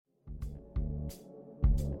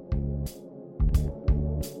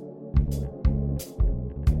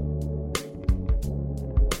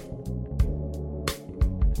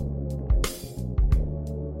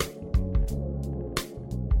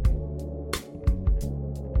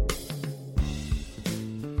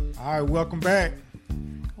All right, welcome back.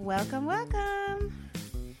 Welcome.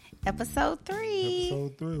 Episode 3.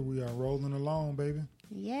 Episode 3. We are rolling along, baby.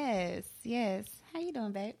 Yes. How you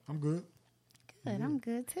doing, babe? I'm good. Good. I'm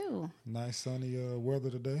good too. Nice sunny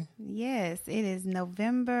weather today. Yes, it is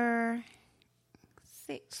November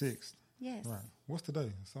 6th. Yes. Right. What's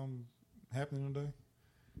today? Something happening today?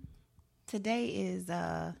 Today is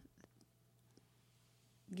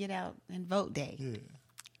get out and vote day. Yeah.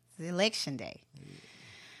 It's election day. Yeah.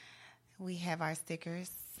 We have our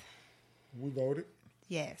stickers. We voted.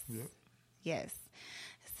 Yes. Yep. Yes.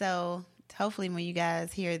 So hopefully when you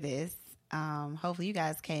guys hear this, hopefully you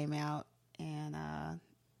guys came out and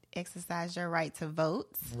exercised your right to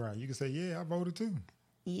vote. Right. You can say, yeah, I voted too.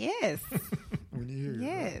 Yes. When you hear it.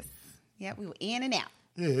 Yes. Right? Yeah, we were in and out.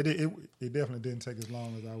 Yeah, it definitely didn't take as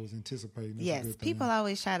long as I was anticipating. That's yes, people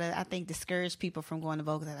always try to, I think, discourage people from going to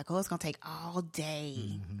vote because they're like, oh, it's going to take all day.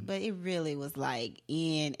 Mm-hmm. But it really was like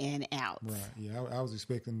in and out. Right, yeah. I was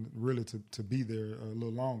expecting really to be there a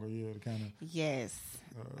little longer, yeah, to kind of. Yes.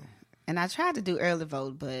 And I tried to do early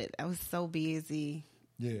vote, but I was so busy.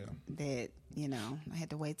 Yeah. That, I had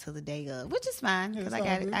to wait till the day of, which is fine because I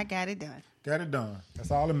got it done. Got it done.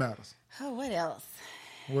 That's all that matters. Oh, what else?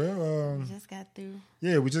 Well, we just got through.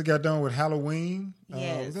 Yeah, we just got done with Halloween.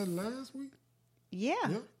 Yes. Was that last week? Yeah.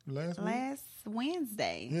 Yep, last week. Last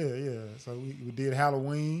Wednesday. Yeah. So we did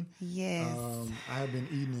Halloween. Yes. I have been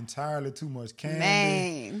eating entirely too much candy.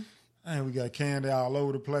 Man. And we got candy all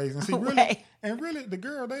over the place. And see, really, the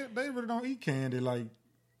girl, they really don't eat candy like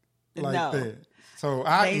that. So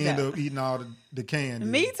I end up eating all the candy.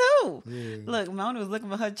 Me too. Yeah. Look, Mona was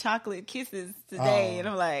looking for her chocolate kisses today, and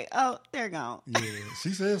I'm like, oh, they're gone. Yeah, she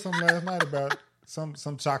said something last night about some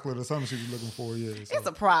chocolate or something she was looking for. Yeah, so. It's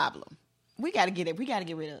a problem. We got to get it. We got to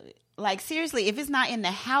get rid of it. Like seriously, if it's not in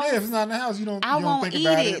the house, if it's not in the house, I won't think eat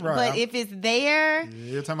about it. Right. But if it's there,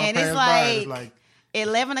 every time I and pass by, it's like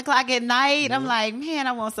 11 o'clock at night, I'm like, man,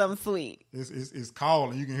 I want something sweet. It's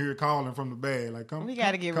calling. You can hear it calling from the bag. Like, come. We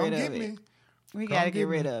got to get rid of it. Me. We got to get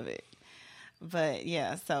rid of it. But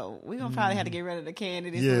yeah, so we're going to probably have to get rid of the candy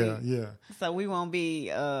this week. Yeah. So we won't be,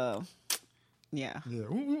 We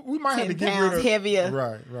might have to get rid of. Heavier.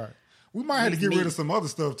 Right. We might have to get rid of some other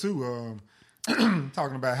stuff too.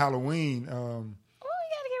 Talking about Halloween. What we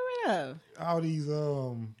got to get rid of? All these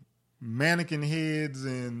mannequin heads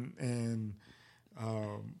and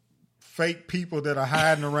fake people that are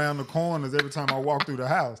hiding around the corners every time I walk through the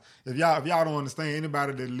house. If y'all don't understand,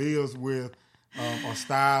 anybody that lives with a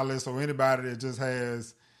stylist or anybody that just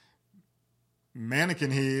has mannequin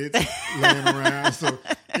heads laying around, so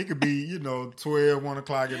it could be 12, 1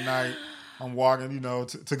 o'clock at night. I'm walking,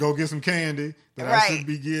 to go get some candy that I should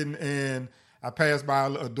be getting, and I pass by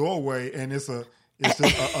a doorway, and it's just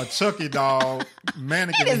a Chucky doll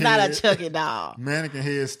mannequin head. It is not a Chucky doll. Mannequin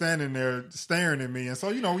head standing there staring at me. And so,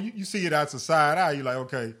 you see it out the side eye. You're like,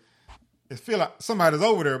 okay, it feel like somebody's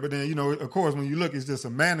over there. But then, of course, when you look, it's just a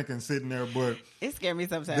mannequin sitting there. But it scared me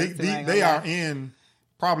sometimes. They are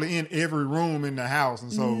probably in every room in the house.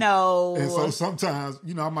 And so, sometimes,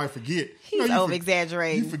 I might forget. He's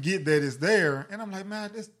over-exaggerating. You forget that it's there. And I'm like,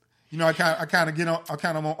 man, this... I kind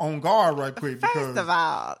of on guard right quick. First of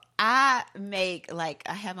all, I make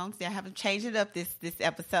I haven't changed it up this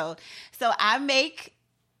episode. So I make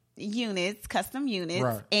custom units,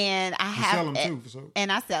 right. And I sell them too,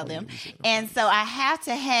 and I sell them. And so I have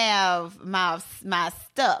to have my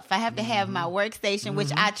stuff. I have to have my workstation,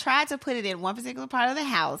 which I tried to put it in one particular part of the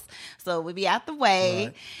house, so it would be out the way.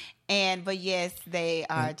 Right. But yes, they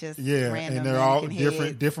are just random. And they're all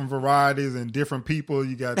different varieties and different people.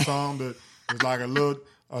 You got some that is like a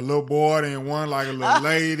little boy, and one like a little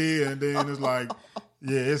lady, and then it's like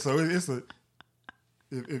So it's a.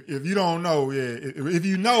 If you don't know, if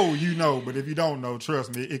you know, but if you don't know,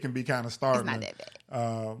 trust me, it can be kind of startling. It's not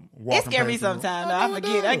that bad. It scares me sometimes. I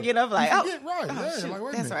forget. I get up like, right? Like,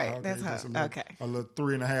 wait that's right. Okay, that's her. A little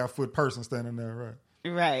 3.5 foot person standing there, right?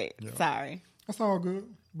 Right. Yeah. Sorry. That's all good.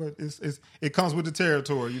 But it comes with the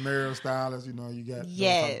territory. You marry a stylist, you got those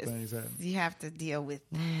type of things happening. You have to deal with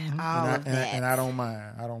all of that. And I don't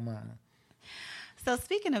mind. So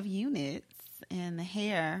speaking of units and the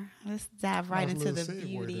hair, let's dive right into the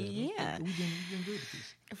beauty. Yeah. We've been good at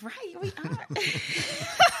this. Right, we are.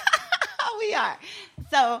 We are.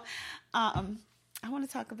 So I want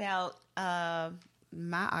to talk about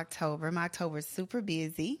my October. My October is super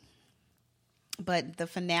busy. But the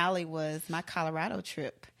finale was my Colorado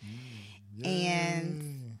trip.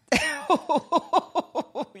 And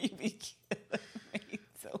you be killing me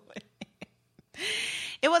so bad.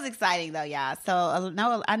 It was exciting though, y'all. So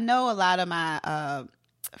I know a lot of my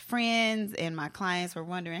friends and my clients were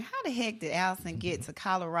wondering, how the heck did Allison get to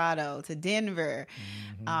Colorado, to Denver,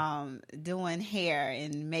 doing hair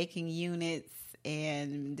and making units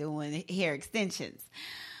and doing hair extensions?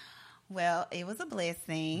 Well, it was a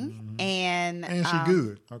blessing, and she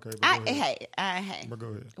good. Okay, but hey. But go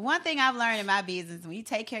ahead. One thing I've learned in my business: when you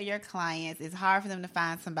take care of your clients, it's hard for them to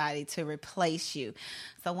find somebody to replace you.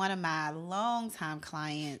 So, one of my longtime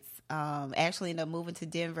clients actually ended up moving to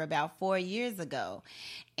Denver about 4 years ago,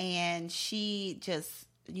 and she just,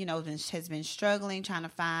 has been struggling trying to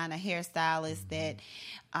find a hairstylist that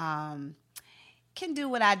can do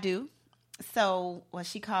what I do. So,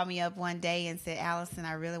 she called me up one day and said, Allison,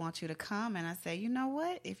 I really want you to come. And I said, you know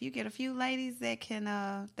what? If you get a few ladies that can,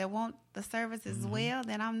 that want the service as well,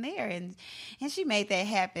 then I'm there. And she made that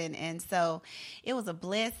happen. And so it was a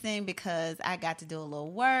blessing because I got to do a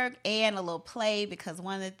little work and a little play, because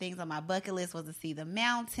one of the things on my bucket list was to see the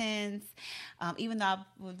mountains. Even though I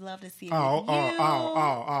would love to see it with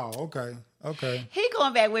you. Okay. He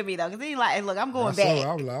going back with me though, because he's like, look, I'm going back.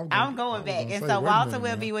 I'm going back. And so Walter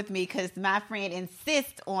will be with me because my friend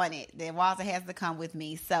insists on it that Walter has to come with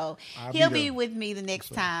me. So he'll be with me the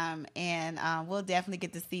next time, and we'll definitely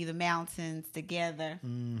get to see the mountains together.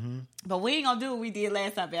 But we ain't gonna do what we did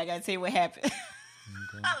last time. I gotta tell you what happened.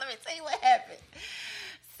 Okay. Let me tell you what happened.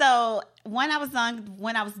 So when I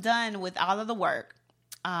was done with all of the work,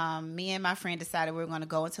 me and my friend decided we were going to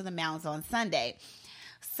go into the mountains on Sunday.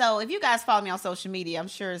 So if you guys follow me on social media, I'm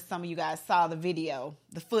sure some of you guys saw the video,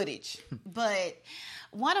 the footage. But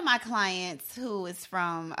one of my clients who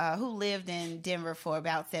lived in Denver for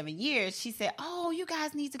about 7 years, she said, oh, you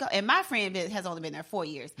guys need to go. And my friend has only been there 4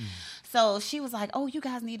 years. So she was like, oh, you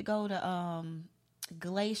guys need to go to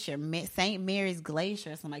Glacier, St. Mary's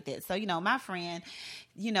Glacier or something like that. So, my friend,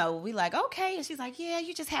 we like, okay. And she's like, yeah,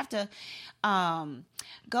 you just have to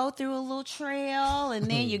go through a little trail and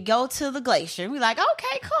then you go to the glacier. We like,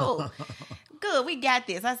 okay, cool. Good, we got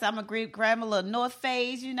this. I said, I'm going to grab a little North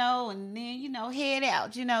Face, and then, head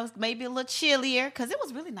out, maybe a little chillier, because it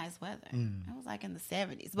was really nice weather. It was like in the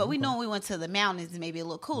 70s. But we knew when we went to the mountains, maybe a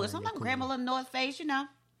little cooler. So I'm like, grab a little North Face,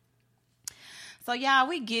 So, y'all,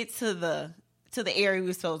 we get to the area we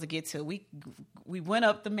were supposed to get to. We went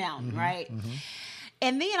up the mountain, right?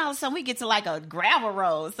 And then all of a sudden we get to like a gravel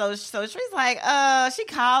road. So she's like, she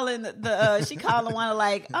calling one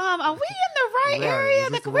like, are we in the right area? Is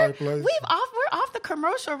this the right place? We're off the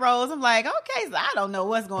commercial roads. I'm like, okay, so I don't know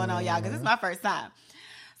what's going on, y'all, because this is my first time.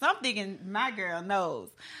 So I'm thinking my girl knows.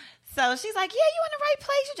 So she's like, yeah, you in the right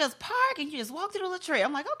place. You just park and you just walk through the little trail.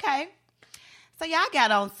 I'm like, okay. So y'all got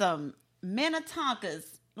on some Minnetonkas,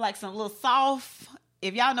 like some little soft,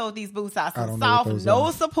 if y'all know what these boots are, some soft, no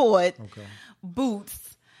support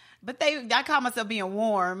boots. But I call myself being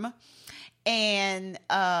warm. And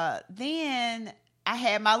then I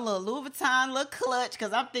had my little Louis Vuitton little clutch,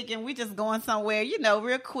 because I'm thinking we just going somewhere,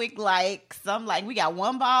 real quick, like, so I'm like, we got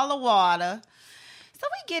one bottle of water. So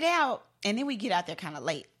we get out, and then we get out there kind of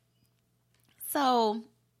late. So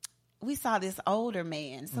we saw this older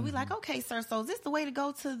man. So we like, okay, sir, so is this the way to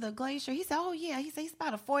go to the glacier? He said, oh, yeah. He said, it's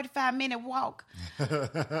about a 45-minute walk. We like,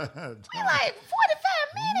 45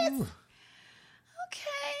 minutes? Ooh.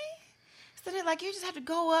 Okay. So they're like, you just have to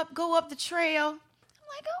go up the trail. I'm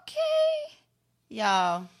like, okay.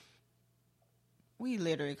 Y'all, we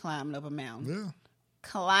literally climbing up a mountain. Yeah.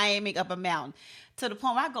 Climbing up a mountain. To the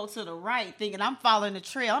point where I go to the right thinking I'm following the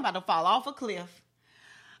trail. I'm about to fall off a cliff.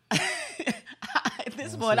 At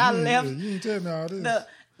this point, I left. You didn't tell me all this.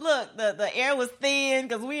 The air was thin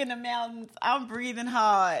because we in the mountains. I'm breathing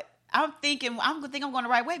hard. I'm thinking I'm going the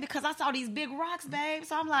right way because I saw these big rocks, babe.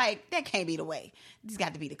 So I'm like, that can't be the way. This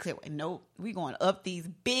got to be the clear way. Nope. We going up these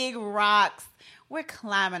big rocks. We're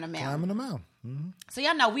climbing a mountain. So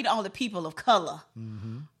y'all know we the only people of color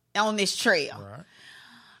on this trail. Right.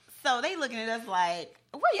 So they looking at us like,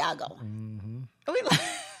 where y'all going? We like,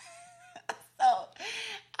 so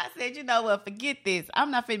I said, you know what, forget this.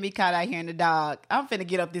 I'm not finna be caught out here in the dark. I'm finna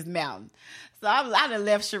get up this mountain. So I done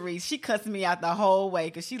left Sharice. She cussed me out the whole way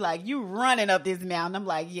because she like, you running up this mountain. I'm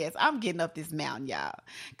like, yes, I'm getting up this mountain, y'all.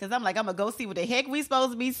 Because I'm like, I'm going to go see what the heck we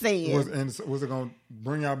supposed to be seeing. Was it going to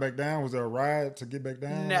bring y'all back down? Was there a ride to get back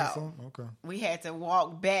down? No. Okay. We had to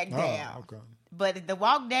walk back down. Okay. But the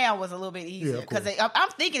walk down was a little bit easier because I'm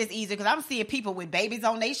thinking it's easier because I'm seeing people with babies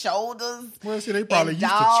on their shoulders. Well, see, they probably used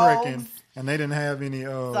to trekking. And they didn't have any.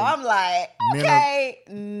 So I'm like, okay,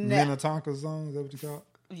 Minnetonka zones. Is that what you call it?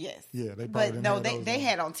 Yes. Yeah, they probably didn't have those they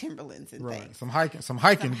had on Timberlands and things. Some hiking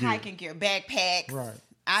gear. Hiking gear, backpacks. Right.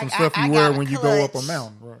 Some stuff you wear when you go up a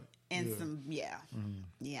mountain. Right. And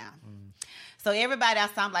So everybody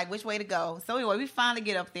outside, I'm like, which way to go? So anyway, we finally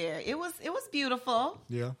get up there. It was beautiful.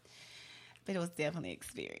 Yeah. But it was definitely an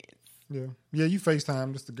experience. Yeah. Yeah, you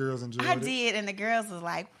FaceTime, just the girls enjoyed it. I did, and the girls was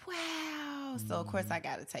like, wow. So, of course, I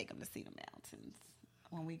got to take them to see the mountains.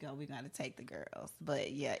 When we go, we got to take the girls.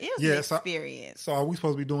 But, yeah, it was an experience. So, are we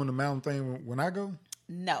supposed to be doing the mountain thing when I go?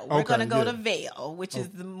 No, we're going to go to Vail, which is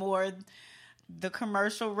the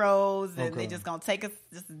commercial roads, and they're just going to take us,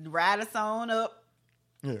 just ride us on up.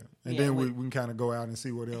 Yeah, and then we can kind of go out and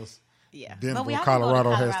see what else Denver, but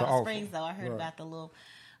Colorado has to offer. Springs, though. I heard about the little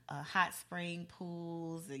hot spring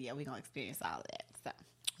pools. Yeah, we're going to experience all of that.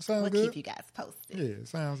 So we'll keep you guys posted. Yeah,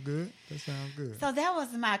 sounds good. That sounds good. So that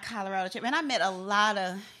was my Colorado trip. And I met a lot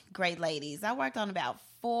of great ladies. I worked on about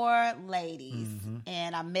 4 ladies.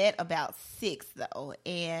 And I met about 6, though.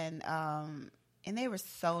 And they were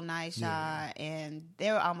so nice, y'all. And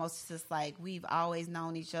they were almost just like, we've always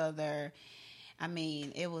known each other. I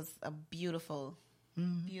mean, it was a beautiful,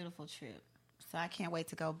 beautiful trip. So I can't wait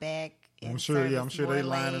to go back. I'm sure they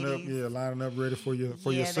lining up ready for your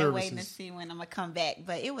services. They're waiting to see when I'm gonna come back.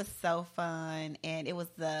 But it was so fun, and it was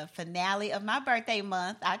the finale of my birthday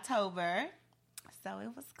month, October. So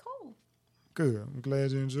it was cool. Good. I'm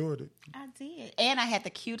glad you enjoyed it. I did, and I had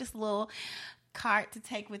the cutest little cart to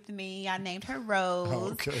take with me. I named her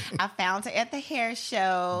Rose. Okay. I found her at the hair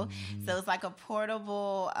show. So it's like a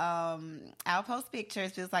portable. I'll post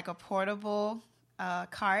pictures. It was like a portable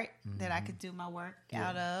cart that I could do my work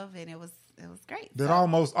out of, and it was great. That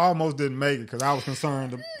almost didn't make it because I was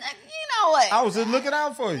concerned. You know what? I was just looking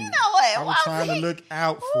out for you. You know what? I was trying to look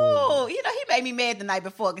out for you. You know, he made me mad the night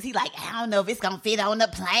before because he like, I don't know if it's gonna fit on the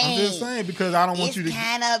plane. I'm just saying because I don't want you to.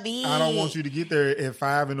 I don't want you to get there at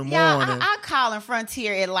 5 in the morning. I call in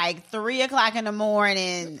Frontier at like 3 o'clock in the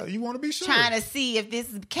morning. You want to be sure, trying to see if this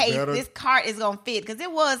cart is gonna fit because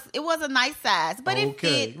it was a nice size, but it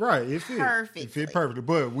fit right. It fit perfect. It fit perfectly.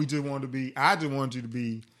 But we just wanted to be. I just wanted you to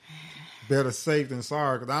be better safe than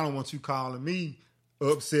sorry because I don't want you calling me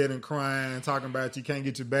upset and crying and talking about you can't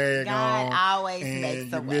get your bag God on always and makes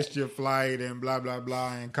a you way. Missed your flight and blah blah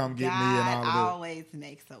blah and come get God me and all of that. Always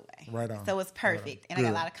makes a way. Right on. So it's perfect, right and I got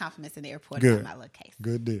a lot of compliments in the airport Good. about my little case.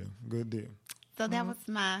 Good deal. So that was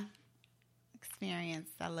my experience.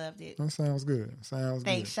 I loved it. That sounds good.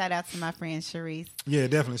 Thanks. Shout out to my friend Sharice. Yeah,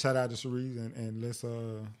 definitely. Shout out to Sharice and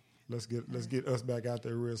let's get us back out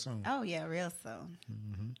there real soon. Oh yeah, real soon.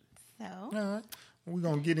 So all right. We're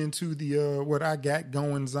going to get into the what I got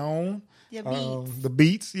going on. Your beats. The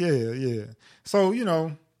beats, yeah. So,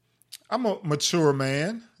 I'm a mature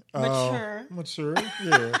man. Mature,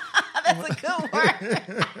 yeah. That's a good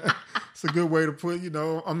word. It's a good way to put,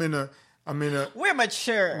 I'm in a We're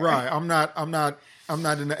mature. Right. I'm not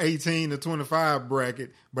in the 18 to 25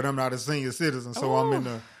 bracket, but I'm not a senior citizen. So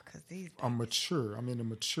I'm mature. I'm in the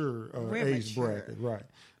mature age bracket, right?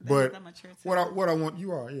 But what I want,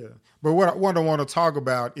 you are, yeah. But what I want to talk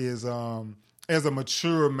about is as a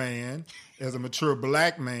mature man, as a mature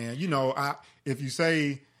black man, if you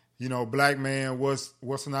say, black man, what's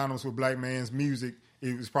synonymous with black man's music,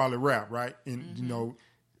 it was probably rap, right? And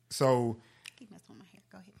so Keep messing with my hair.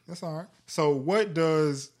 Go ahead. That's all right. So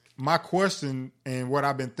my question and what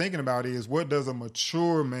I've been thinking about is what does a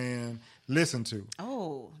mature man listen to?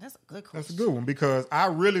 Oh, that's a good question. That's a good one because I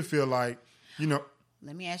really feel like,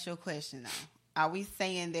 Let me ask you a question, though. Are we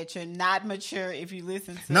saying that you're not mature if you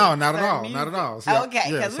listen to No, not at all. music? Not at all. See,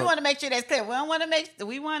 okay, because we want to make sure that's clear. We want to make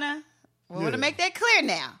that clear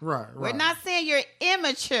now. Right. We're not saying you're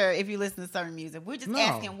immature if you listen to certain music. We're just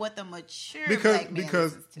asking what the mature black man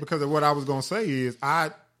listens to. Because of what I was going to say is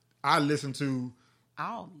I listen to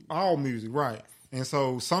all music, right? Yes. And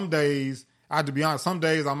so some days, I have to be honest, some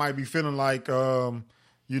days I might be feeling like,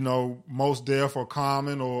 Mos Def or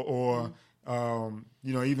Common or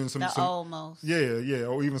even some almost. Yeah,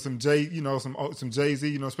 or even some some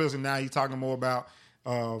Jay-Z, especially now he's talking more about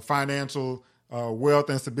financial wealth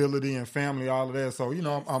and stability and family, all of that. So,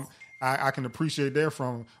 I can appreciate that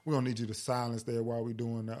from, we're going to need you to silence there while we're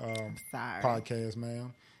doing the podcast,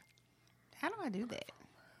 ma'am. How do I do that?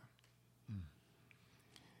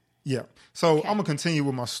 Yeah. So I'm going to continue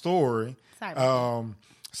with my story. Sorry.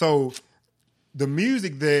 So the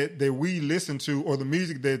music that we listen to or the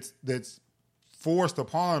music that's forced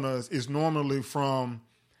upon us is normally from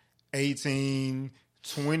 18,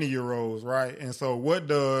 20-year-olds, right? And so what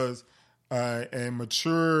does a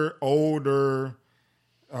mature, older...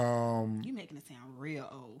 You're making it sound real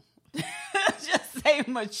old. Just say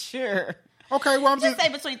mature. Okay, well, just say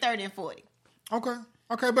between 30 and 40. Okay,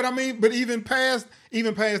 but even past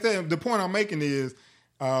that, the point I'm making is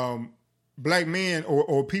black men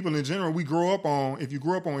or people in general, if you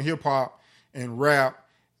grow up on hip hop and rap,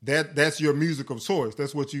 that's your music of choice.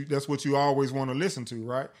 That's what you always want to listen to,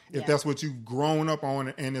 right? If that's what you've grown up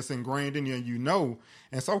on and it's ingrained in you and you know.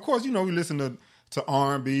 And so of course, you listen to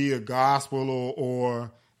R&B or gospel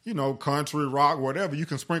or country, rock, whatever. You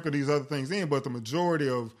can sprinkle these other things in, but the majority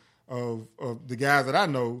of the guys that I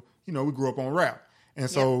know, we grew up on rap. And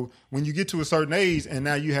so when you get to a certain age and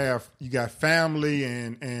now you got family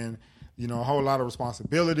and a whole lot of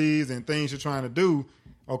responsibilities and things you're trying to do,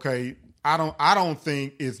 okay, I don't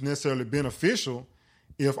think it's necessarily beneficial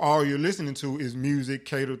if all you're listening to is music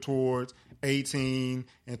catered towards 18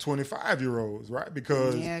 and 25-year-olds, right?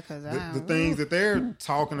 Because the things that they're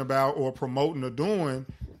talking about or promoting or doing,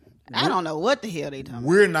 I don't know what the hell they talking about.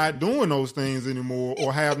 We're not doing those things anymore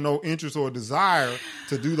or have no interest or desire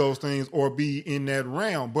to do those things or be in that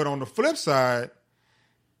realm. But on the flip side,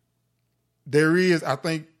 I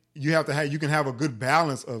think you can have a good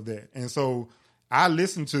balance of that. And so I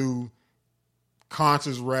listen to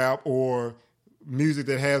conscious rap or music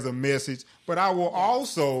that has a message, but I will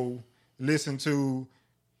also listen to,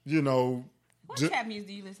 what trap music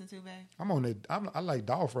do you listen to, babe? I'm on that. I like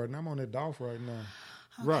Dolph right now. I'm on that Dolph right now.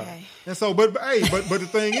 Okay. Right. And so, but the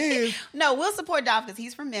thing is, no, we'll support Dolph because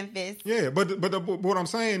he's from Memphis. Yeah, but what I'm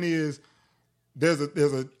saying is, there's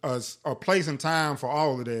a place and time for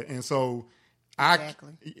all of that, and so I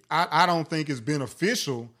don't think it's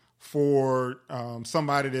beneficial for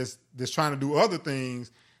somebody that's trying to do other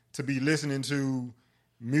things to be listening to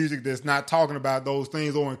music that's not talking about those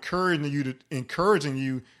things or encouraging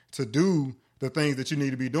you to do the things that you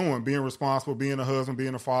need to be doing, being responsible, being a husband,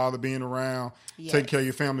 being a father, being around, taking care of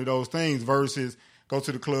your family, those things, versus go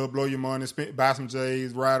to the club, blow your money, buy some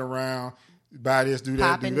J's, ride around, buy this, do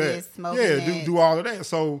that, Popping do that. This, that. Do all of that.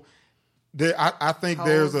 So I think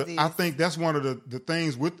I think that's one of the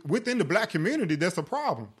things within the black community that's a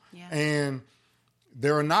problem. Yeah. And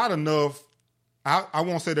there are not enough, I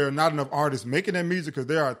won't say there are not enough artists making that music, because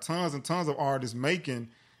there are tons and tons of artists making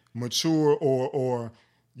mature or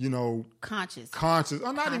conscious,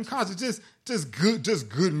 or not even conscious, just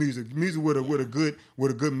good music with a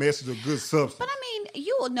good message, a good substance. But I mean,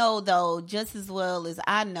 you will know though, just as well as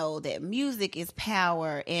I know, that music is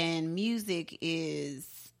power and music is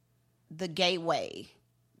the gateway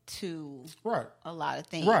to a lot of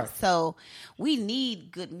things. Right. So we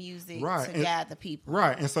need good music to guide the people.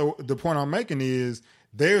 Right. And so the point I'm making is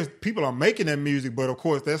there's people are making that music, but of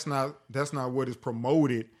course that's not what is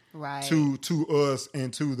promoted to us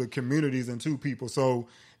and to the communities and to people. So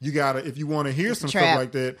you gotta, if you want to hear some stuff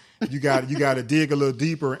like that, you gotta dig a little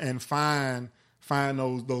deeper and find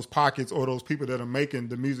those pockets or those people that are making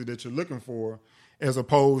the music that you're looking for, as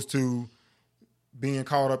opposed to being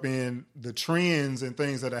caught up in the trends and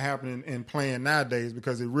things that are happening and playing nowadays.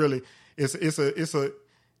 Because it really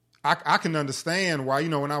I can understand why,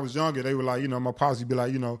 when I was younger, they were like, my pops would be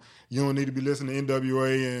like, you don't need to be listening to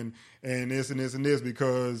NWA and this and this and this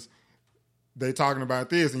because they talking about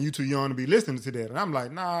this and you too young to be listening to that. And I'm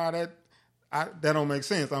like, nah, that don't make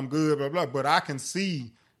sense. I'm good, blah, blah. But I can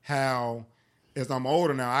see how, as I'm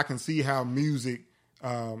older now, I can see how music,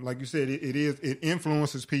 like you said, it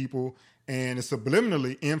influences people, and it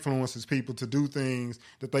subliminally influences people to do things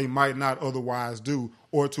that they might not otherwise do,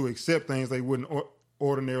 or to accept things they wouldn't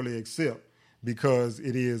ordinarily accept, because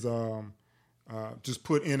it is just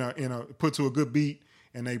put put to a good beat,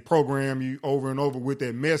 and they program you over and over with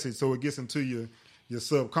that message, so it gets into your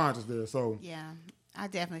subconscious there. So yeah, I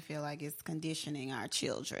definitely feel like it's conditioning our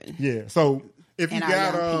children. Yeah. So if you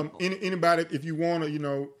got anybody, if you want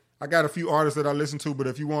to, I got a few artists that I listen to, but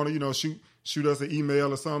if you want to, shoot us an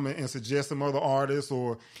email or something and suggest some other artists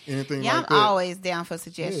or anything like that. I'm always down for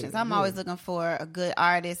suggestions. I'm always looking for a good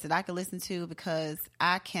artist that I can listen to, because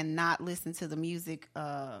I cannot listen to the music,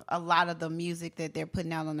 a lot of the music that they're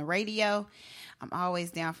putting out on the radio. I'm always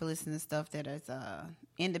down for listening to stuff that is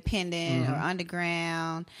independent or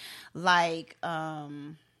underground, like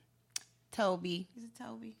Toby. Is it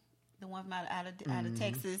Toby? The one from out of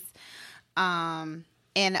Texas. And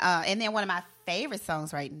then one of my favorite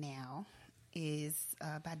songs right now is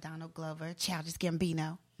by Donald Glover, Childish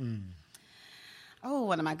Gambino. Oh,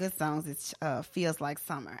 one of my good songs is Feels Like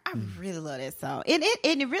Summer. I really love that song. And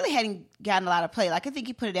it really hadn't gotten a lot of play. Like, I think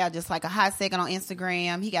he put it out just like a hot second on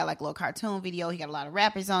Instagram. He got like a little cartoon video. He got a lot of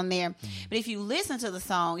rappers on there. But if you listen to the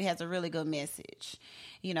song, it has a really good message.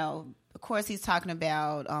 Of course, he's talking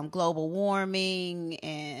about global warming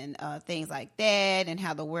and things like that, and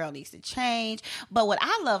how the world needs to change. But what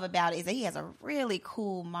I love about it is that he has a really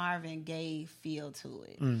cool Marvin Gaye feel to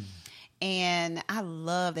it. And I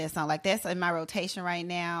love that song. Like, that's in my rotation right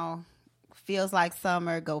now. Feels Like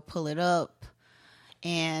Summer. Go pull it up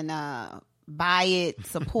and buy it,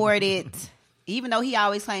 support it. Even though he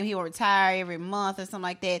always claimed he would retire every month or something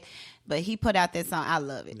like that, but he put out that song. I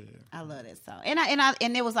love it. Yeah. I love that song,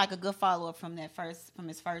 and it was like a good follow up from his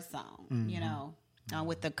first song. Mm-hmm. You know,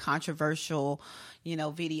 with the controversial,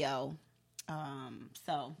 video.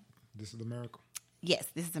 So this is America. Yes,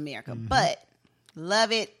 this is America. Mm-hmm. But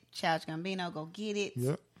love it, Childish Gambino. Go get it.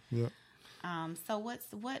 Yep. So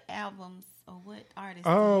what albums or what artists?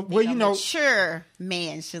 Mature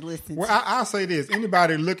man should listen. Well, to? I'll say this: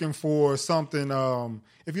 anybody looking for something,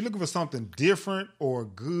 if you're looking for something different or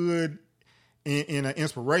good in an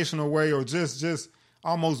inspirational way, or just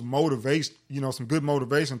almost motivation, some good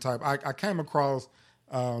motivation type. I came across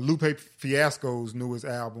Lupe Fiasco's newest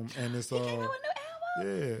album, and it's He came out with a new album?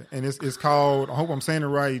 Yeah, and it's called, I hope I'm saying it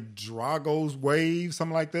right, Drago's Wave,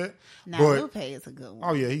 something like that. Now, Lupe is a good one.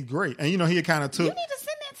 Oh yeah, he's great, and he kind of took. You need to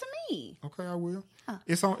send that to me. Okay, I will. Huh.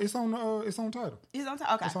 It's on Tidal. It's on Tidal.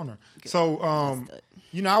 Okay, it's on there. Good. So,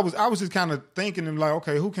 I was just kind of thinking and like,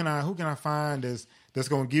 okay, who can I find that's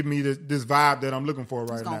going to give me this vibe that I'm looking for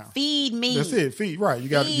right now? Feed me. That's it. Feed right. You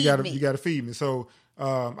got to feed me. So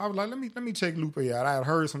I was like, let me check Lupe out. I had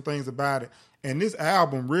heard some things about it, and this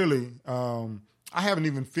album really. I haven't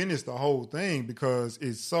even finished the whole thing because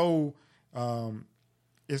it's so, I don't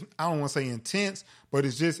want to say intense, but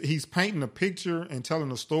it's just, he's painting a picture and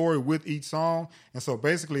telling a story with each song. And so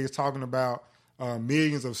basically it's talking about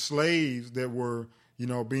millions of slaves that were,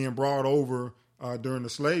 being brought over during the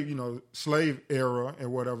slave era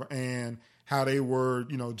and whatever, and how they were,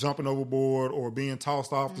 jumping overboard or being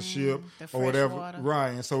tossed off the ship or whatever. Water. Right.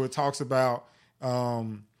 And so it talks about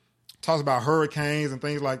hurricanes and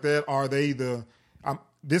things like that. Are they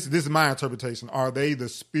this is my interpretation. Are they the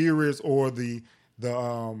spirits or the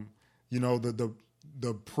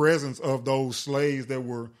presence of those slaves that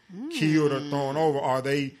were killed or thrown over? Are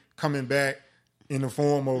they coming back in the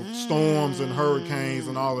form of storms and hurricanes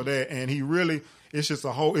and all of that? And he really, it's just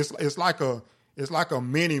a whole. It's like a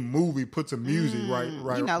mini movie put to music,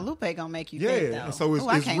 right? Lupe gonna make you think, though. And so it's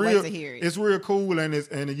I real. Wait to hear it. It's real cool, and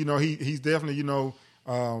he's definitely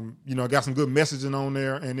got some good messaging on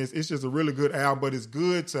there, and it's just a really good album. But it's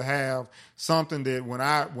good to have something that when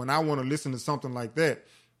I want to listen to something like that,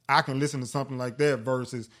 I can listen to something like that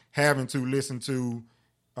versus having to listen to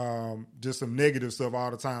just some negative stuff all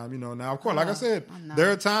the time. Now of course, like I said,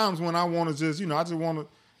 there are times when I want to just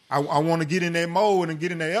I want to get in that mode and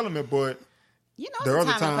get in that element, but there are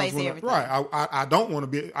other times when I don't want to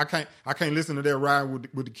be. I can't listen to that riding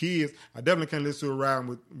with the kids. I definitely can't listen to it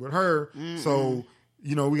riding with her. Mm-hmm. So.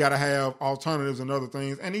 We got to have alternatives and other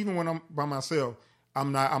things. And even when I'm by myself, I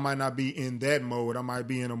might not be in that mode. I might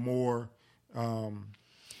be in a more,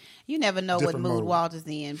 you never know what mood Walter's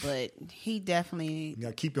in, but he definitely. You got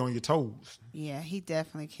to keep you on your toes. Yeah, he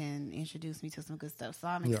definitely can introduce me to some good stuff. So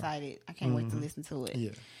I'm excited. I can't wait to listen to it. Yeah.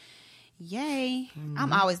 Yay. Mm-hmm.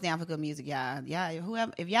 I'm always down for good music, y'all.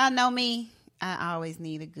 If y'all know me, I always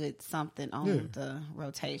need a good something on the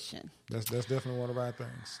rotation. That's definitely one of our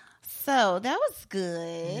things. So that was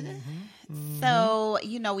good. Mm-hmm. Mm-hmm. So,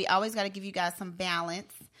 we always got to give you guys some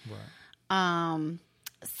balance. Right.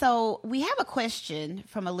 So we have a question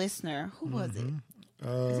from a listener. Who was it?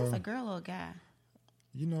 Is this a girl or a guy?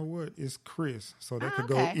 You know what? It's Chris. So that could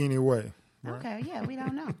go any way. Right? Okay. Yeah, we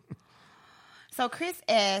don't know. So Chris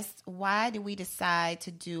asked, why did we decide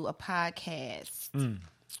to do a podcast?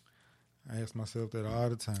 I ask myself that all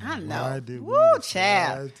the time. I know. Why did we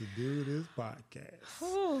decide to do this podcast?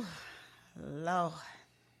 Ooh, Lord.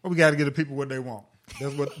 Well, we got to give the people what they want.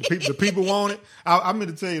 That's what the people want it. I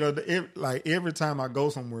meant to tell you, every time I go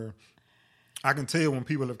somewhere, I can tell when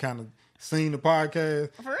people have kind of seen the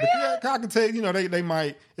podcast. For real? I can tell, they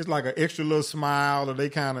might, it's like an extra little smile, or they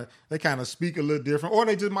kind of speak a little different, or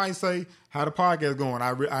they just might say, how the podcast going?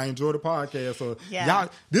 I enjoy the podcast. Or y'all,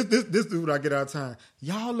 this dude I get out of time.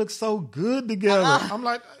 Y'all look so good together. I'm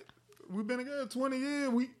like, we've been together 20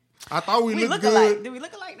 years. I thought we looked good. Alike. Do we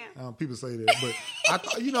look alike now? People say that, but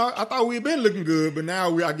I thought we'd been looking good, but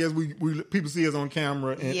now I guess we people see us on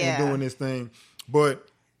camera and doing this thing. But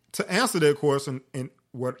to answer that question, and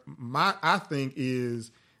what I think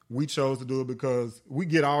is, we chose to do it because we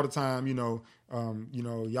get all the time, y'all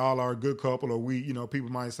are a good couple, or we,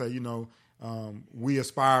 people might say, we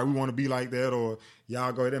aspire, we want to be like that, or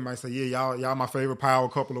y'all go, they might say, yeah, y'all my favorite power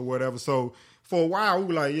couple or whatever. So for a while we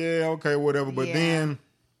were like, yeah, okay, whatever. But then,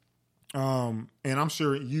 and I'm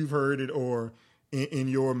sure you've heard it, or in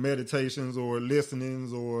your meditations or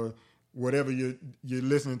listenings or whatever you're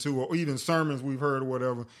listening to, or even sermons we've heard or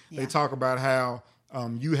whatever, they talk about how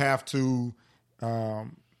you have to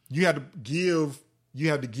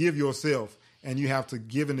give yourself, and you have to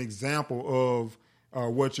give an example of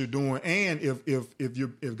what you're doing, and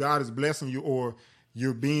if God is blessing you or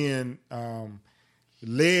you're being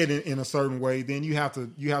led in a certain way, then you have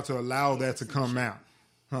to allow that to come out.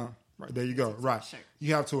 Huh? Right, there you go. Right.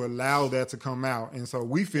 You have to allow that to come out. And so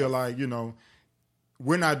we feel like,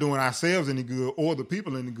 we're not doing ourselves any good or the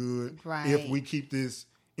people any good if we keep this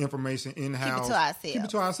information in-house. Keep it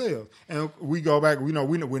to ourselves. And we go back,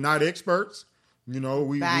 we're not experts.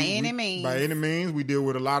 By any means. We deal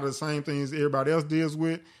with a lot of the same things everybody else deals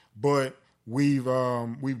with, but we've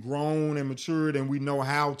grown and matured, and we know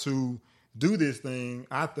how to do this thing,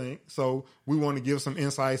 I think. So we want to give some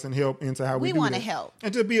insights and help into how we want to help.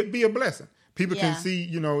 And just be a blessing. People can see,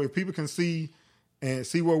 if people can see and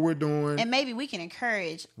see what we're doing. And maybe we can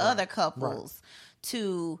encourage other couples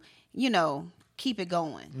to, keep it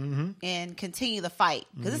going and continue the fight.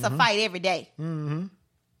 Because it's a fight every day. Mm-hmm.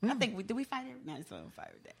 I think do we fight every day? No, it's not a fight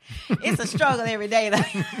every day. It's a struggle every day.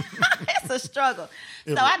 It's a struggle.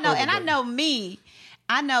 So I know, and I know me.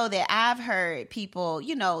 I know that I've heard people,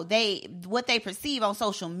 what they perceive on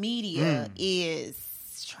social media is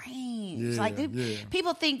strange.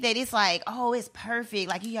 People think that it's like, oh, it's perfect.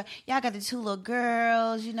 Like y'all got the 2 little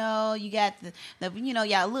girls, you got the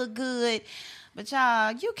y'all look good. But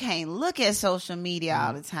y'all, you can't look at social media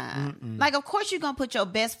all the time. Like, of course, you're going to put your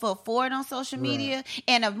best foot forward on social media.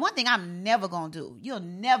 And one thing I'm never going to do, you'll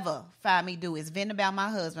never find me do, is vent about my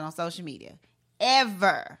husband on social media.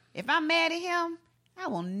 Ever. If I'm mad at him, I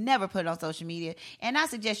will never put it on social media. And I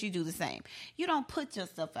suggest you do the same. You don't put your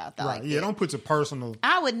stuff out there like that. Yeah, don't put your personal...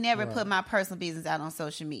 I would never put my personal business out on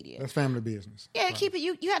social media. That's family business. Yeah, keep it.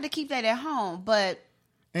 You have to keep that at home, but...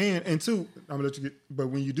 And two, I'm gonna let you get. But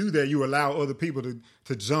when you do that, you allow other people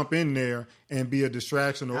to jump in there and be a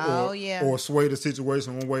distraction or sway the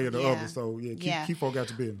situation one way or the other. So keep folk out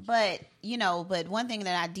your business. But one thing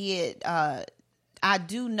that I did, I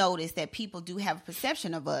do notice that people do have a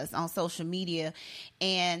perception of us on social media,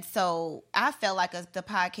 and so I felt like the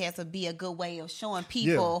podcast would be a good way of showing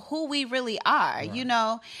people who we really are.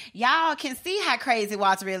 Right. Y'all can see how crazy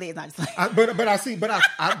Walter really is. But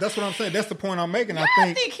I that's what I'm saying. That's the point I'm making. Y'all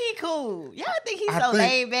think he cool. Y'all think he's so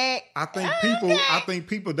laid back. I think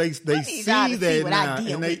people they see that now,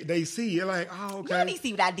 and they see it like, oh, okay. Let me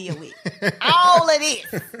see what I deal with. All of this.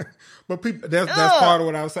 But people, that's part of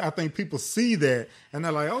what I was saying. I think people see that and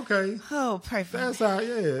they're like, okay, oh, perfect. That's how,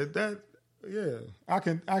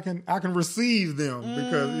 I can receive them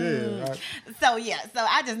because So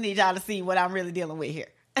I just need y'all to see what I'm really dealing with here.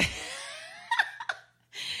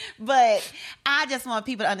 But I just want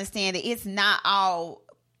people to understand that it's not all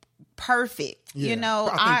perfect.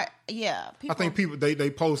 I think people they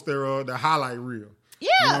post their highlight reel. Yeah.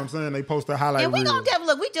 You know what I'm saying? They post a highlight reel. And we're going to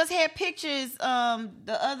look, we just had pictures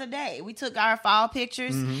the other day. We took our fall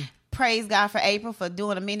pictures. Mm-hmm. Praise God for April for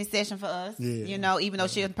doing a mini session for us. Yeah. Even though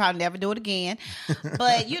she'll probably never do it again.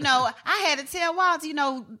 But, I had to tell Walter,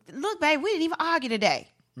 look, babe, we didn't even argue today.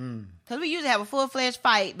 Because we usually have a full-fledged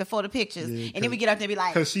fight before the pictures. And then we get up there and be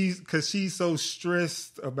like... Because she's so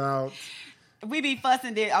stressed about... We be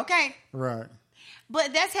fussing there. Okay. Right.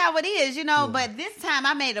 But that's how it is, But this time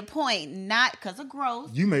I made a point, not because of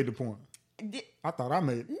growth. You made the point. I thought I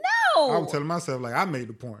made it. No. I was telling myself, I made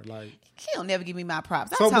the point. He'll never give me my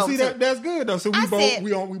props. That's good, though. So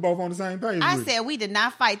we both on the same page. I said, we did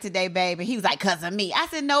not fight today, baby. He was like, because of me. I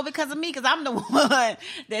said, no, because of me, because I'm the one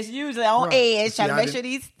that's usually on edge, trying to make sure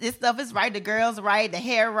this stuff is right, the girl's right, the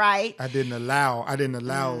hair right. I didn't allow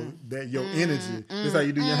that your energy. This is how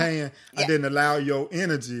you do your hand. Yeah. I didn't allow your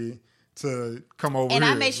energy to come over and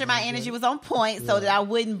here. I made sure my energy was on point so that I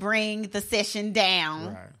wouldn't bring the session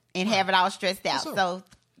down and have it all stressed out. So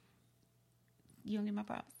you don't get my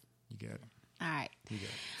props? You got it. All right. You got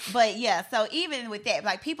it. But so even with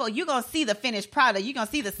that, people, you're going to see the finished product. You're going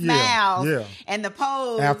to see the smiles and the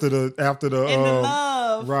pose. After the and the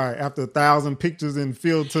love. Right. After 1,000 pictures and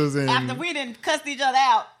filters and after we didn't cuss each other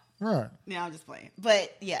out. Right. Yeah, I'm just playing.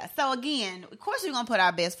 But so again, of course we're going to put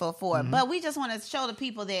our best foot forward, but we just want to show the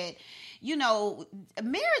people that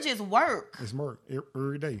marriage is work. It's work.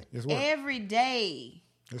 Every day. It's work. Every day.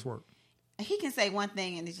 It's work. He can say one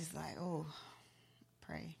thing and it's just like, oh,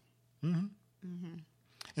 pray. Mm-hmm. Mm-hmm.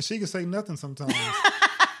 And she can say nothing sometimes.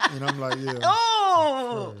 And I'm like, yeah.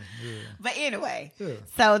 Oh. Yeah. But anyway. Yeah.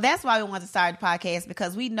 So that's why we want to start the podcast,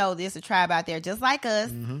 because we know there's a tribe out there just like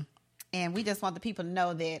us. Mm-hmm. And we just want the people to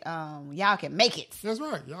know that y'all can make it. That's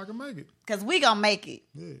right. Y'all can make it. Because we going to make it.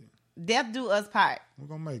 Yeah. Death do us part. We're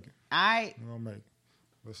going to make it. All right. We're going to make it.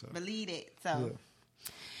 What's up? Believe it. So. Yeah.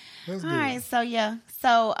 That's all good. right.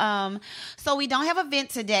 So, so we don't have an event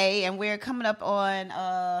today, and we're coming up on...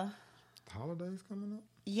 holidays coming up?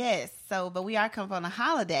 Yes. So, but we are coming from the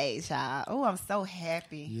holidays, y'all. Oh, I'm so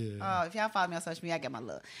happy. Yeah. Oh, if y'all follow me on social media, I got my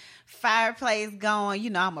little fireplace going. You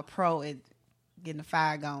know, I'm a pro at getting the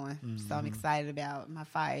fire going. So I'm excited about my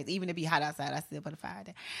fires. Even if it be hot outside, I still put a fire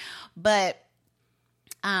there. But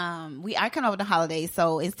we are coming over the holidays.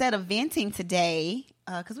 So instead of venting today,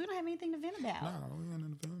 because we don't have anything to vent about. No, we ain't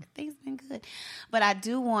in the film. Things been good. But I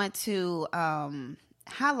do want to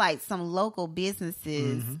highlight some local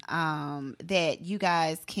businesses that you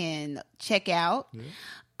guys can check out.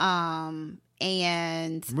 Yeah.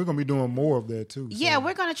 And We're gonna be doing more of that too. yeah,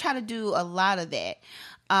 we're going to try to do a lot of that.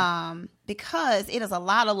 Because it is a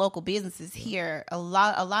lot of local businesses here, a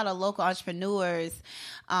lot of local entrepreneurs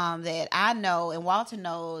that I know and Walter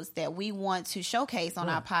knows that we want to showcase on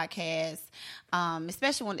our podcast,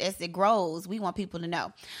 especially as it grows. We want people to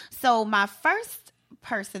know. So my first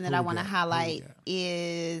person that I want to highlight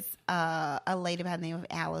is a lady by the name of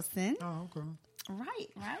Allison. Oh, okay. Right.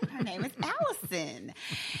 Her name is Allison.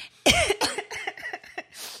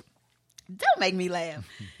 Don't make me laugh.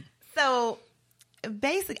 So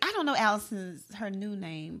basically, I don't know her new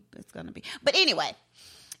name is going to be. But anyway,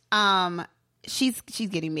 she's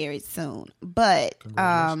getting married soon. But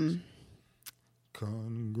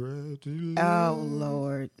Congratulations. oh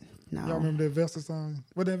Lord, no. Y'all remember that Vesta song?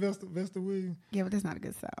 What that Vesta Williams? Yeah, but that's not a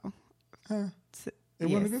good song. Huh? It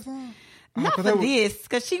wasn't a good song? Not for this,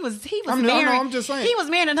 because he was married. No, I'm just saying. He was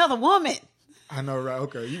marrying another woman. I know, right?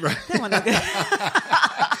 Okay, you right. That wasn't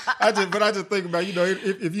good. I just think about,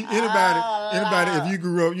 if you anybody if you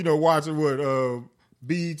grew up, watching what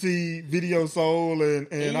BET Video Soul and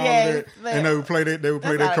all Yes, that, and they would play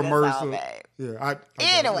that commercial. Yeah.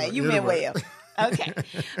 Anyway, you meant well. Okay,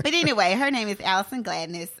 but anyway, her name is Allison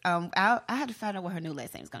Gladness. I had to find out what her new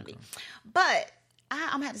last name is going to be, but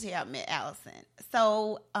I'm gonna have to tell you I met Allison.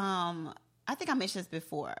 So I think I mentioned this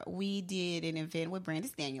before. We did an event with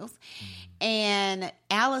Brandis Daniels, and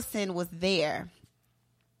Allison was there.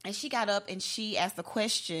 And she got up and she asked a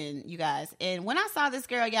question, you guys. And when I saw this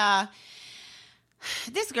girl, y'all,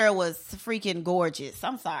 this girl was freaking gorgeous.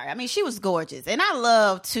 I'm sorry. I mean, she was gorgeous. And I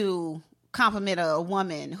love to compliment a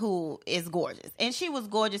woman who is gorgeous. And she was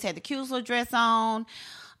gorgeous, had the cutest little dress on.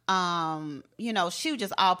 She was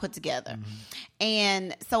just all put together.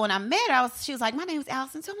 And so when I met her, she was like, my name is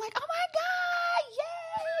Allison. So I'm like, oh my God,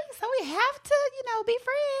 yay. So we have to, be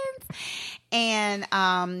friends. And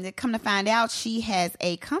come to find out, she has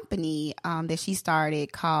a company that she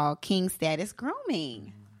started called King Status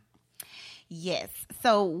Grooming. Yes.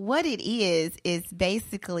 So what it is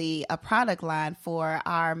basically a product line for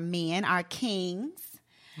our men, our kings,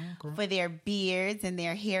 for their beards and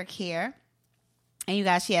their hair care. And you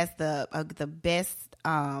guys, she has the best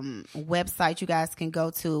website you guys can go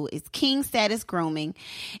to. It's King Status Grooming,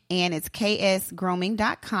 and it's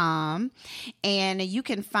ksgrooming.com. And you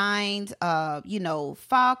can find,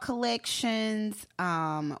 fall collections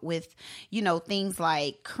with, things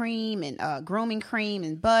like cream and grooming cream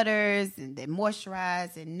and butters and that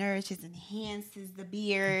moisturize and nourishes, enhances the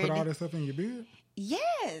beard. You put all that stuff in your beard?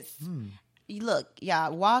 Yes. Look,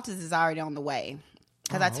 y'all, Walters is already on the way.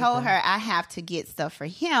 Because I told her I have to get stuff for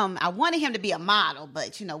him. I wanted him to be a model,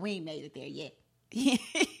 but, we ain't made it there yet.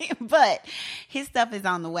 But his stuff is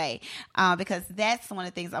on the way because that's one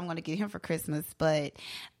of the things I'm going to get him for Christmas. But,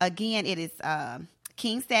 again, it is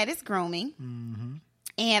King Status Grooming.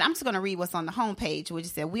 And I'm just going to read what's on the homepage, which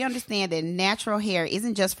said, we understand that natural hair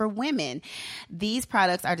isn't just for women. These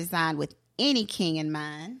products are designed with any king in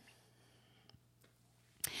mind.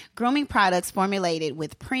 Grooming products formulated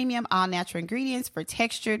with premium all-natural ingredients for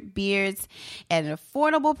textured beards at an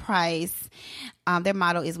affordable price. Their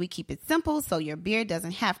motto is, we keep it simple so your beard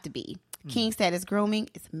doesn't have to be. King Status Grooming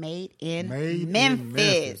is made in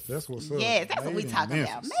Memphis. That's what's up. Yeah, that's what we talking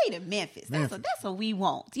about. Made in Memphis. That's what we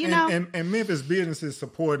want, know? And Memphis businesses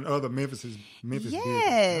supporting other Memphis businesses.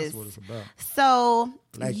 That's what it's about. So,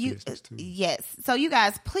 Black business too. Yes. So, you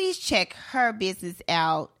guys, please check her business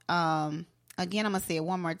out. Again, I'm going to say it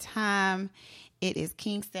one more time. It is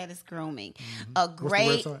King Status Grooming. A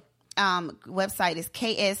great website is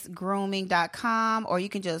ksgrooming.com, or you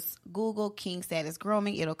can just Google King Status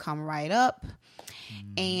Grooming. It'll come right up.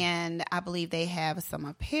 And I believe they have some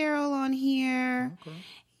apparel on here. Okay.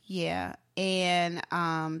 Yeah. And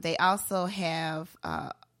they also have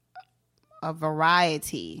a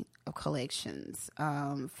variety of collections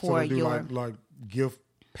for your... like gift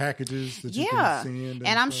packages that you can send.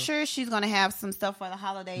 And I'm sure she's going to have some stuff for the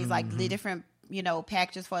holidays, like the different,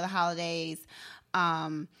 packages for the holidays.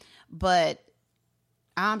 But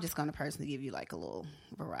I'm just going to personally give you like a little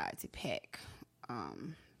variety pack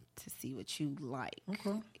to see what you like.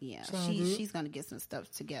 Okay. Yeah. She's going to get some stuff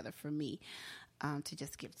together for me. to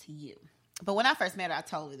just give to you. But when I first met her, I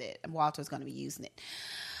told her that Walter was going to be using it.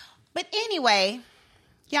 But anyway,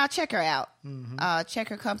 y'all check her out. Check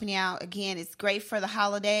her company out. Again, it's great for the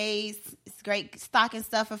holidays. It's great stocking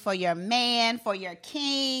stuffer for your man, for your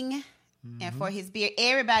king, and for his beard.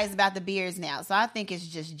 Everybody's about the beards now, so I think it's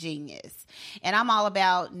just genius. And I'm all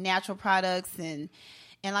about natural products and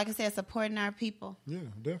like I said, supporting our people. Yeah,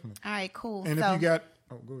 definitely. All right, cool. And if you got...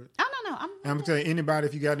 Oh, go ahead. Oh, no. I'm going to tell you, anybody,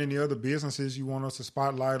 if you got any other businesses you want us to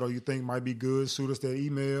spotlight or you think might be good, shoot us that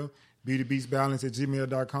email,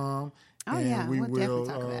 beautybeatsbalance@gmail.com. Oh, and yeah. we We'll will definitely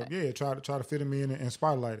talk about it. try to fit them in and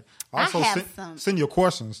spotlight it. I Also, have some. send your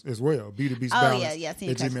questions as well,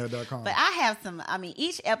 beautybeatsbalance@gmail.com. But I have some,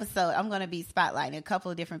 each episode I'm going to be spotlighting a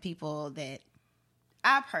couple of different people that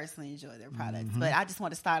I personally enjoy their products. But I just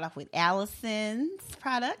want to start off with Allison's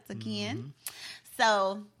products again.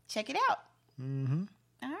 So check it out.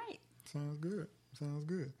 All right. Sounds good.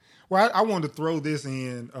 Well, I wanted to throw this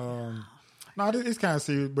in. No, it's kind of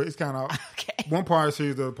serious, but it's kind of Okay. one part is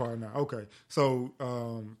serious, the other part not. Okay, so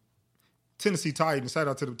Tennessee Titans. Shout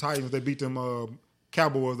out to the Titans. They beat them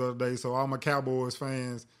Cowboys the other day. So all my Cowboys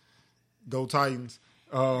fans, go Titans.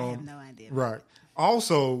 I have no idea. Right.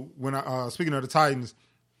 Also, when I speaking of the Titans,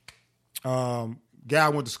 guy I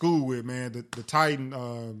went to school with, man, the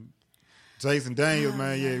Titan, Jason Daniels,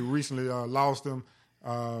 he recently lost him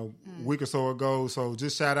a week or so ago. So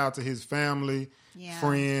just shout out to his family,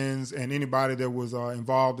 friends, and anybody that was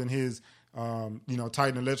involved in his,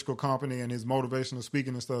 Titan Electrical Company and his motivational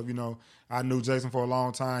speaking and stuff. I knew Jason for a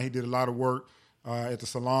long time. He did a lot of work at the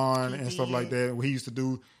salon and stuff like that. He used to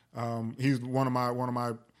do. He was one of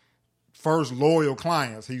my first loyal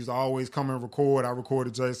clients. He used to always come and record. I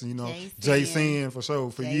recorded Jason, Jason for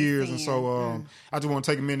sure for years. And so I just want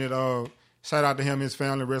to take a minute. Shout out to him, his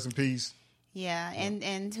family. Rest in peace. Yeah,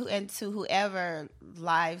 and to whoever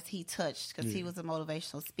lives he touched, because he was a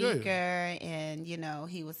motivational speaker, and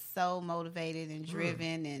he was so motivated and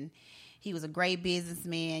driven, and he was a great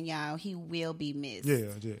businessman. Y'all, he will be missed. Yeah.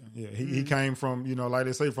 He came from, like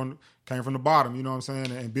they say, came from the bottom. You know what I'm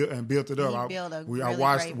saying, and built it up.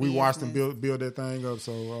 We watched him build that thing up.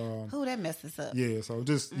 So that messed us up. Yeah, so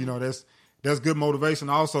just that's good motivation.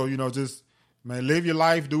 Also, just. Man, live your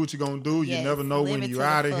life. Do what you're going to do. You never know when you're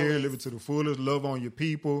out of here. Live it to the fullest. Love on your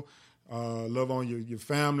people. Love on your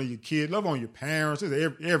family, your kids. Love on your parents. Just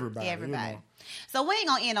everybody. So we ain't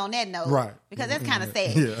going to end on that note. Right. Because that's kind of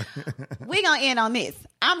sad. Yeah. We're going to end on this.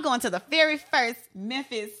 I'm going to the very first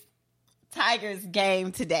Memphis Tigers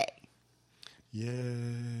game today. Yeah.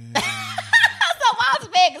 So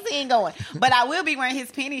Walter Vegas, he ain't going. But I will be wearing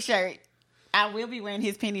his penny shirt.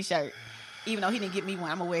 Even though he didn't get me one,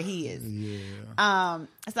 I'm gonna wear his. Yeah.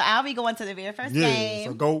 So I'll be going to the very first game.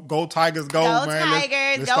 So go Tigers, go man.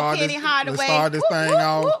 Tigers, go Penny Hardaway. Let's start this thing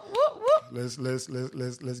off.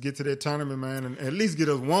 Let's get to that tournament, man, and at least get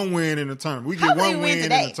us one win in the tournament. We get one win in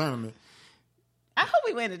the tournament. I hope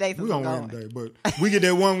we win today. We're gonna win today, but we get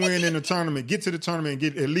that one win in the tournament. Get to the tournament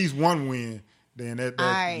and get at least one win. Then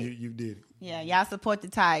you did it. Yeah, y'all support the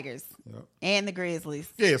Tigers and the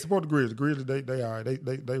Grizzlies. Yeah, support the Grizzlies. The Grizzlies, they all right.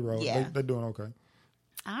 They roll. Yeah. They doing okay.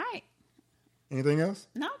 All right. Anything else?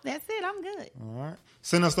 No, that's it. I'm good. All right.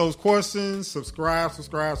 Send us those questions. Subscribe.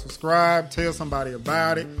 Tell somebody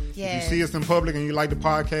about it. Yes. If you see us in public and you like the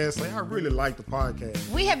podcast, say, I really like the podcast.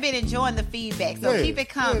 We have been enjoying the feedback, so keep it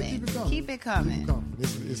coming. Keep it coming.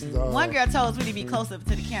 One girl told us we need to be closer to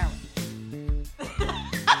the camera.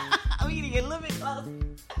 We need to get a little bit closer.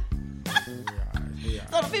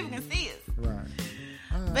 So the people can see us. Right.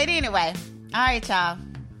 But anyway, all right, y'all.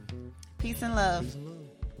 Peace and love.